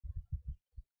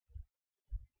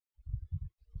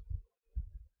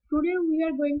Today we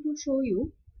are going to show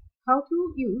you how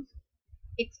to use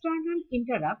external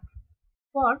interrupt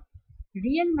for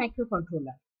real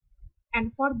microcontroller,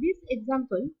 and for this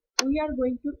example we are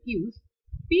going to use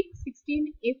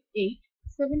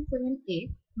PIC16f877a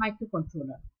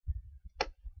microcontroller.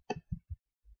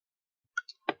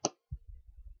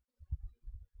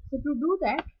 So to do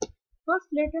that, first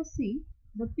let us see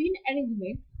the pin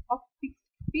arrangement of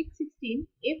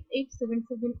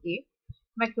PIC16f877a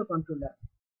microcontroller.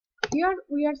 Here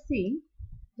we are seeing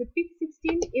the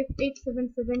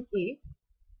PIC16f877a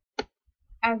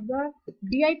as the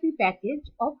DIP package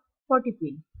of 40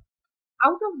 pin.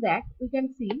 Out of that we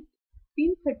can see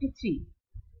pin 33.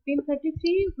 Pin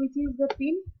 33, which is the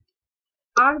pin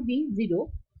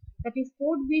RB0, that is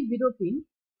port B0 pin,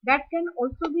 that can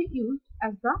also be used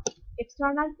as the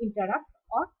external interrupt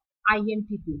or INT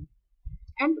pin.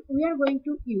 And we are going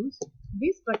to use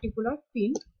this particular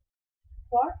pin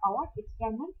for our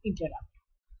external interrupt.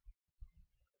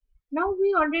 Now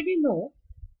we already know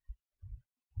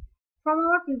from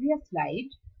our previous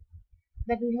slide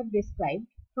that we have described,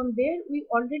 from there we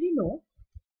already know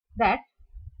that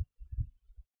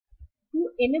to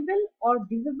enable or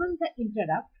disable the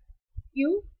interrupt,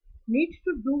 you need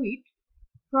to do it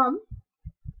from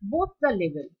both the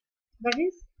level, that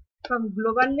is from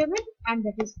global level and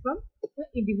that is from the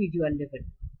individual level.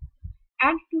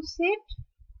 And to set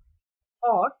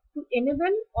or to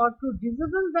enable or to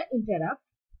disable the interrupt,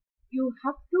 you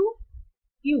have to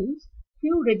use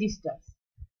few registers.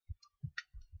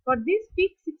 For this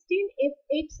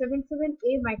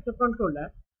PIC16f877a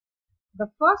microcontroller,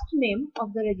 the first name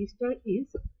of the register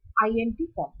is INT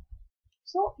con.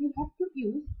 So you have to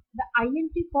use the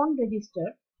INT con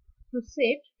register to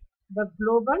set the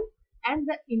global and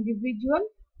the individual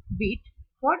bit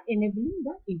for enabling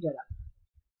the interrupt.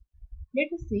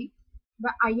 Let us see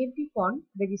the INT con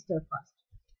register first.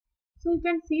 So you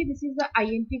can see this is the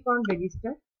INT con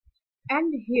register,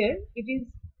 and here it is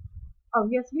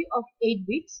obviously of 8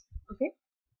 bits, okay,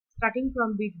 starting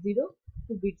from bit 0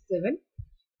 to bit 7.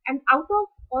 And out of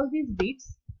all these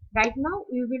bits, right now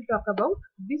we will talk about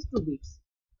these 2 bits,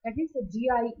 that is the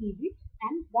GIE bit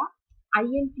and the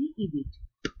INTE bit.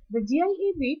 The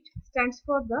GIE bit stands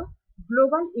for the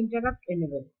global interrupt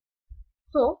enable.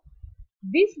 So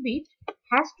this bit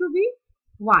has to be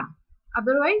 1.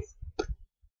 Otherwise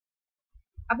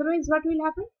what will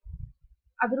happen?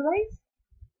 Otherwise,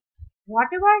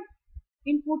 whatever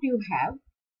input you have,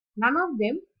 none of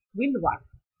them will work.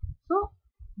 So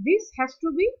this has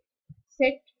to be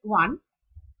set 1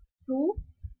 to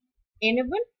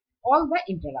enable all the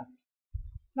interrupt.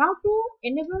 Now to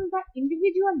enable the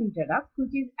individual interrupt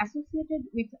which is associated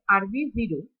with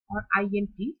RB0 or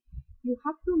INT, you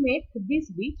have to make this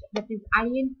bit, that is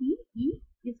INTE,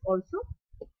 is also,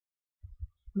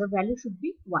 the value should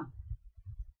be 1.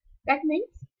 That means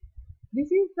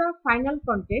this is the final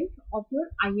content of your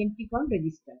INT con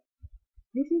register.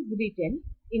 This is written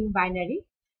in binary,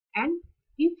 and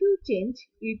if you change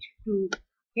it to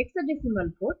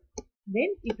hexadecimal code,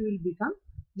 then it will become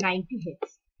 90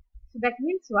 hex. So that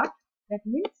means what? That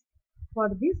means for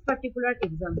this particular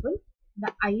example,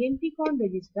 the INT con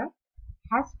register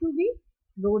has to be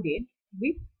loaded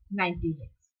with 90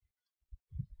 hex.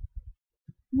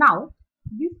 Now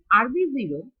this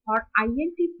RB0 or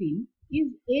INT pin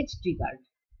is edge triggered.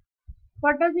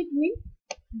 What does it mean?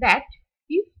 That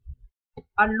if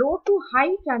a low to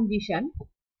high transition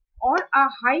or a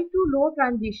high to low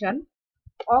transition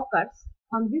occurs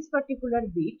on this particular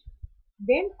bit,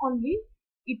 then only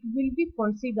it will be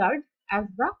considered as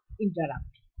the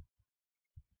interrupt.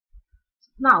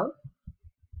 Now,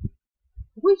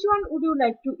 which one would you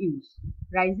like to use?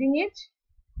 Rising edge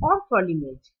or falling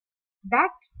edge?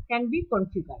 That can be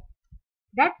configured.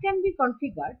 That can be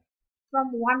configured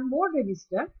from one more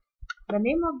register. The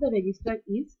name of the register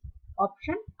is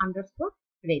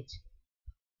option_reg.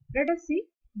 Let us see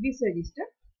this register.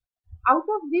 Out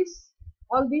of this,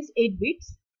 all these 8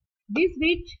 bits, this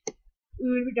bit we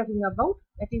will be talking about,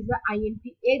 that is the INT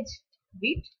edge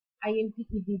bit, INT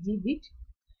EDG bit.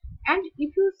 And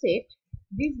if you set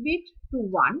this bit to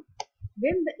 1,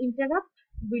 then the interrupt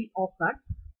will occur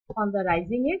on the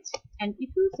rising edge, and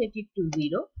if you set it to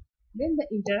 0, then the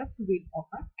interrupt will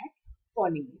occur at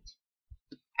falling edge.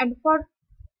 And for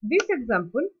this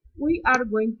example, we are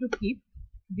going to keep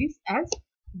this as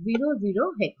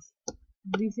 00 hex.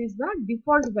 This is the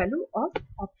default value of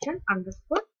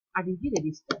option_reg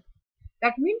register.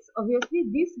 That means obviously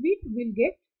this bit will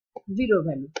get 0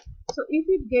 value. So if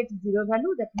it gets 0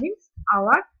 value, that means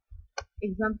our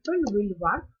example will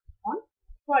work on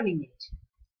falling edge.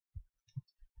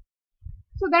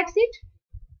 So that's it.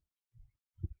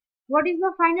 What is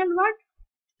the final word?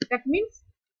 That means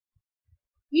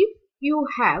if you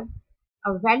have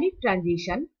a valid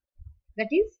transition, that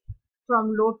is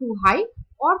from low to high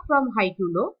or from high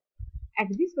to low at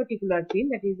this particular pin,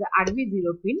 that is the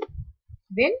RB0 pin,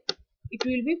 then it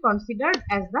will be considered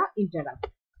as the interrupt.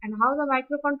 And how the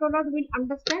microcontroller will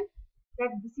understand that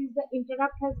this is the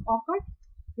interrupt has occurred?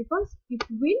 Because it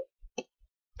will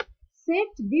set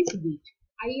this bit,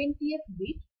 INTF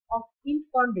bit of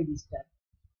int_con register,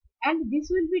 and this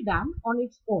will be done on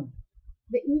its own.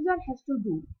 The user has to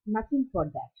do nothing for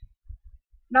that.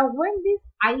 Now when this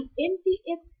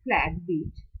INTF flag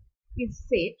bit is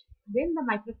set, then the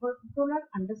microcontroller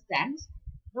understands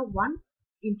the one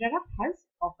interrupt has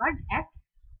occurred at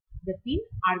the pin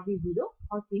RB0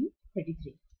 or pin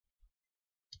 33.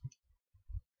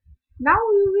 Now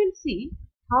we will see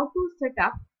how to set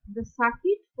up the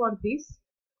circuit for this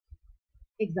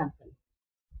example.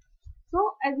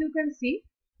 So as you can see,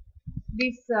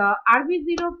 this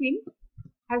RB0 pin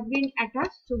has been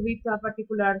attached with a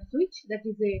particular switch, that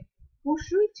is a push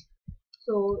switch.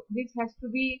 So this has to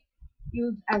be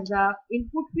used as the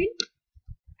input pin,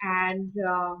 and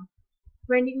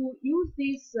when you use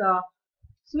this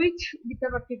switch with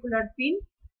a particular pin,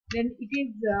 then it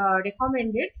is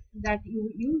recommended that you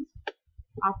use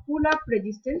a pull-up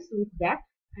resistance with that,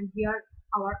 and here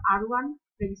our R1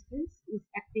 resistance is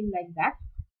acting like that.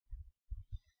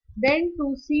 Then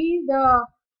to see the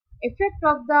effect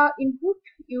of the input,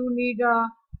 you need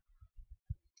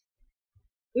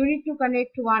to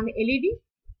connect one LED,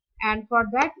 and for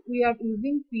that we are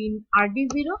using pin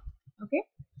RD0. Okay,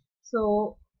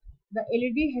 so the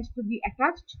LED has to be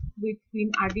attached with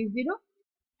pin RD0,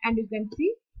 and you can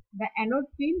see the anode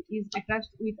pin is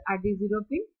attached with RD0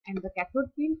 pin, and the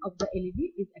cathode pin of the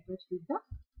LED is attached with the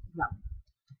ground.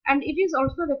 And it is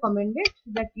also recommended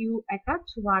that you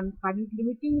attach one current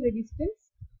limiting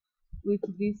resistance with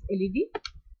this LED,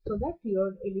 so that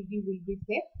your LED will be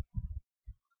safe.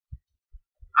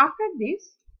 After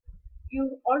this,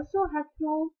 you also have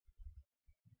to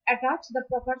attach the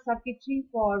proper circuitry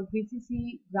for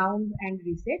VCC, ground and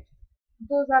reset.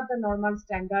 Those are the normal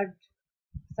standard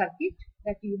circuit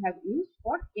that you have used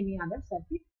for any other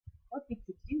circuit for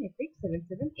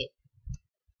PIC16f877a.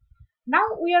 Now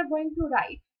we are going to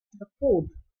write the code.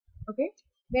 Okay,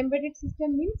 the embedded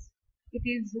system means it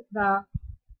is the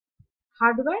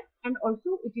hardware and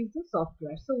also it is the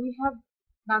software. So we have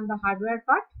done the hardware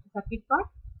part, circuit part.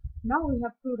 Now we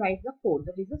have to write the code,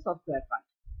 that is the software part.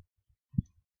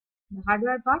 The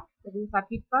hardware part, that is the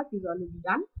circuit part, is already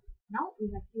done. Now we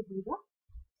have to do the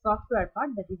software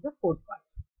part, that is the code part.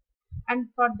 And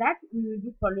for that we will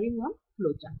be following one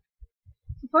flowchart.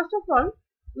 So first of all,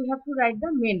 we have to write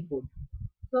the main code.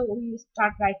 So we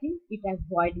start writing it as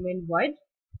void main void,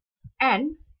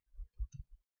 and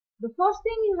the first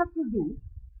thing you have to do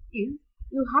is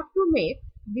you have to make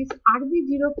this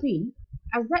RB0 pin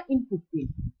as the input pin,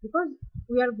 because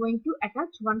we are going to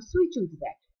attach one switch with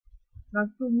that. Now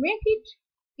to make it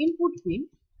input pin,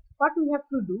 what we have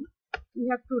to do, we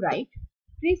have to write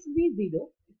trace B0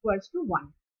 equals to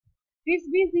 1. Trace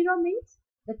B0 means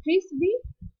the trace B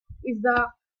is the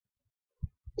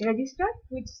register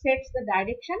which sets the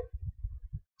direction.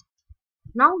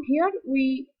 Now here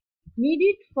we need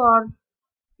it for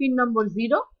pin number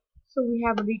 0, so we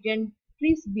have written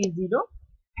trace B0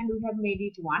 and we have made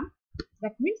it 1.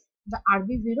 That means the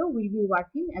RB0 will be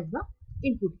working as the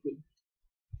input pin.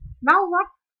 Now what?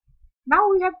 Now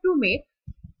we have to make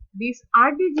this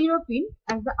RD0 pin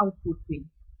as the output pin.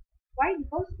 Why?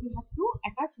 Because we have to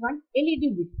attach one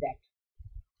LED with that.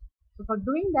 So for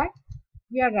doing that,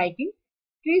 we are writing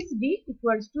trace D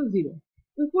equals to 0.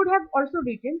 We could have also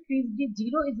written trace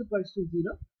D0 is equals to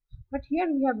 0, but here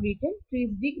we have written trace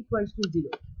D equals to 0.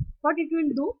 What it will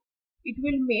do? It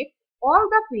will make all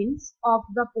the pins of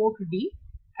the port D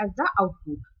as the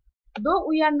output. Though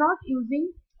we are not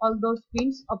using all those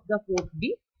pins of the port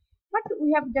D, but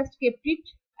we have just kept it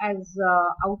as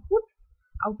output.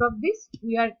 Out of this,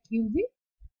 we are using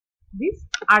this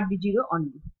RD0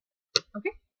 only.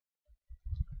 Okay.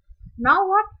 Now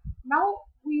what? Now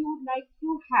we would like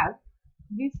to have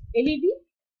this LED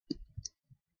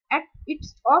at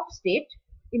its off state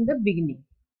in the beginning.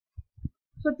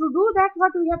 So to do that,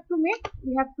 what we have to make?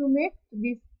 We have to make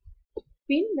this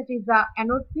pin, that is the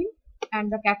anode pin,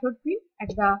 and the cathode pin at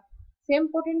the same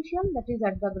potential, that is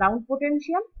at the ground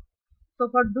potential. So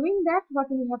for doing that, what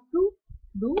we have to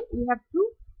do, we have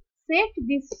to set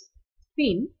this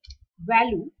pin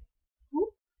value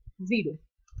to 0.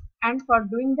 And for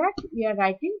doing that, we are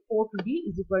writing port D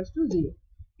is equals to 0.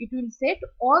 It will set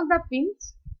all the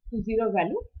pins to 0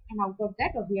 value, and out of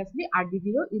that, obviously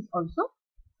RD0 is also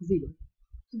 0.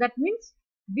 So that means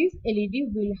this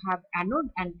LED will have anode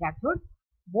and cathode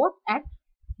both at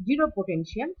 0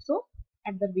 potential. So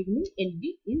at the beginning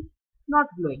LED is not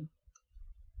glowing.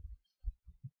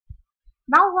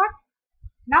 Now what?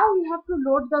 Now we have to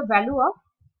load the value of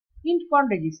int con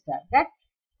register. That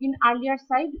in earlier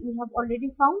slide we have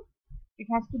already found. It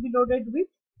has to be loaded with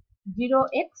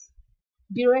 0x.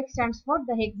 0x stands for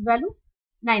the hex value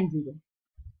 90.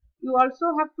 You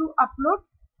also have to upload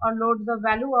or load the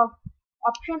value of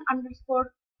option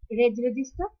underscore reg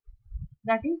register.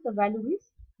 That is, the value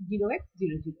is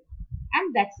 0x00,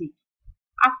 and that's it.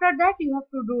 After that you have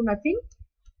to do nothing.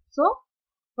 So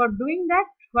for doing that,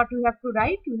 what you have to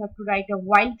write? You have to write a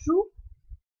while true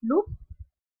loop,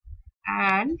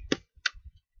 and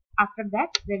after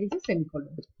that there is a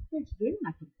semicolon. So it's doing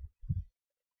nothing.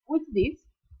 With this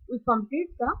we complete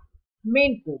the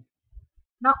main code.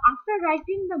 Now after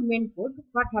writing the main code,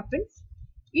 what happens?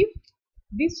 If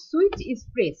this switch is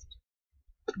pressed,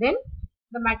 then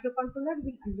the microcontroller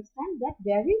will understand that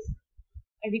there is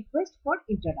a request for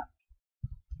interrupt,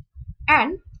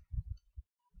 and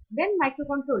then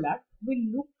microcontroller will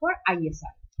look for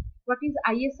ISR. What is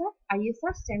ISR?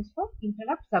 ISR stands for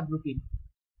interrupt subroutine.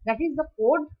 That is the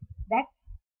code that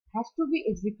has to be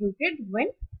executed when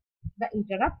the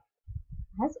interrupt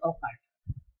has occurred.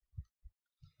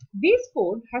 This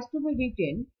code has to be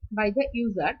written by the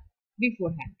user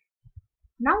beforehand.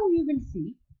 Now you will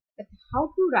see that how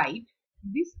to write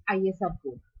this ISR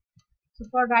code. So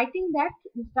for writing that,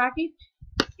 you start it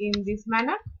in this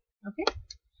manner. Okay.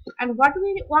 And what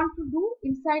we want to do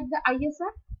inside the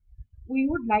ISR, we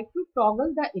would like to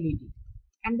toggle the LED,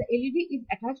 and the LED is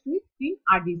attached with pin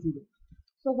RD0.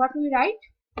 So what we write?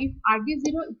 If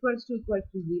RD0 equals to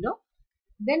 0,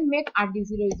 then make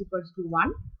RD0 is equals to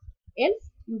 1,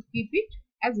 else you keep it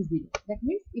as 0. That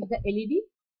means if the LED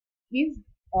is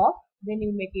off, then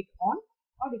you make it on,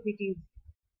 or if it is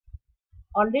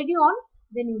already on,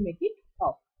 then you make it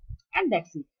off, and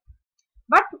that's it.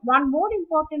 But one more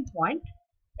important point,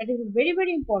 that is a very,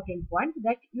 very important point,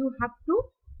 that you have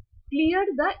to clear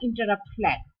the interrupt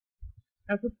flag.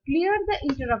 Now to clear the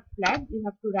interrupt flag, you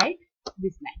have to write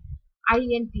this line,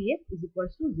 INTF is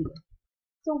equals to 0.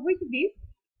 So with this,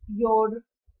 your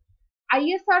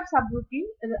ISR subroutine,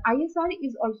 ISR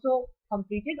is also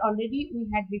completed. Already we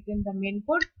had written the main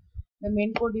code. The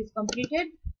main code is completed.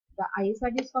 The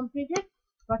ISR is completed.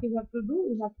 What you have to do,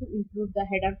 you have to include the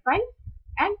header file,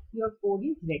 and your code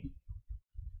is ready.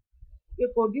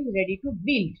 Your code is ready to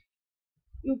build.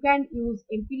 You can use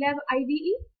MPLAB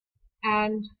IDE,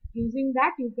 and using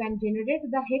that you can generate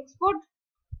the hex code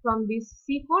from this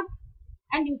C code,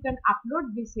 and you can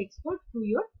upload this hex code to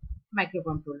your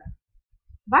microcontroller.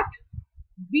 But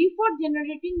before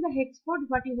generating the hex code,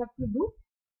 what you have to do?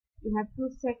 You have to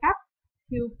set up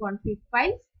few config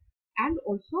files, and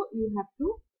also you have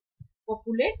to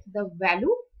populate the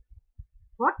value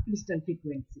for crystal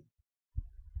frequency.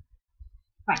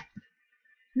 Fine.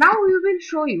 Now we will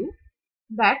show you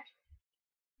that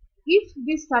if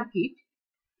this circuit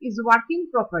is working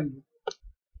properly.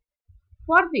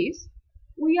 For this,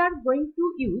 we are going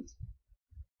to use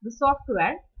the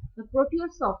software, the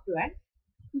Proteus software,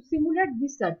 to simulate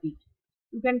this circuit.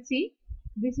 You can see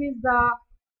this is the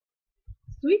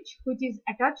switch which is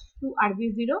attached to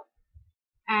RB0,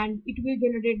 and it will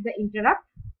generate the interrupt,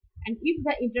 and if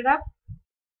the interrupt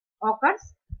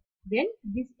occurs, then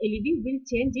this LED will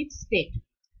change its state.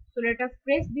 So let us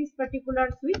press this particular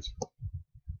switch,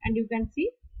 and you can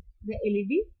see the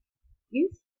LED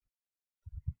is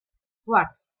what?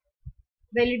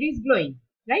 The LED is glowing,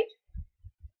 right?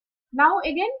 Now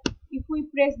again, if we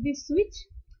press this switch,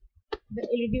 the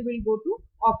LED will go to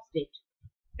off state,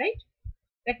 right?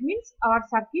 That means our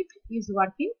circuit is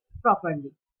working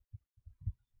properly.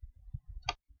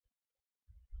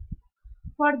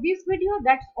 For this video,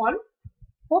 that's all.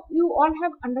 Hope you all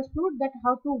have understood that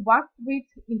how to work with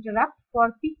interrupt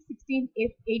for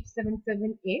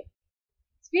PIC16f877a.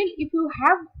 Still, if you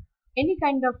have any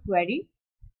kind of query,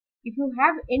 you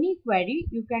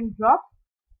can drop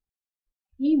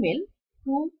email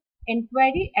to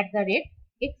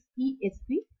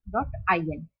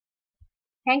enquiry@xesp.in.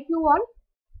 Thank you all.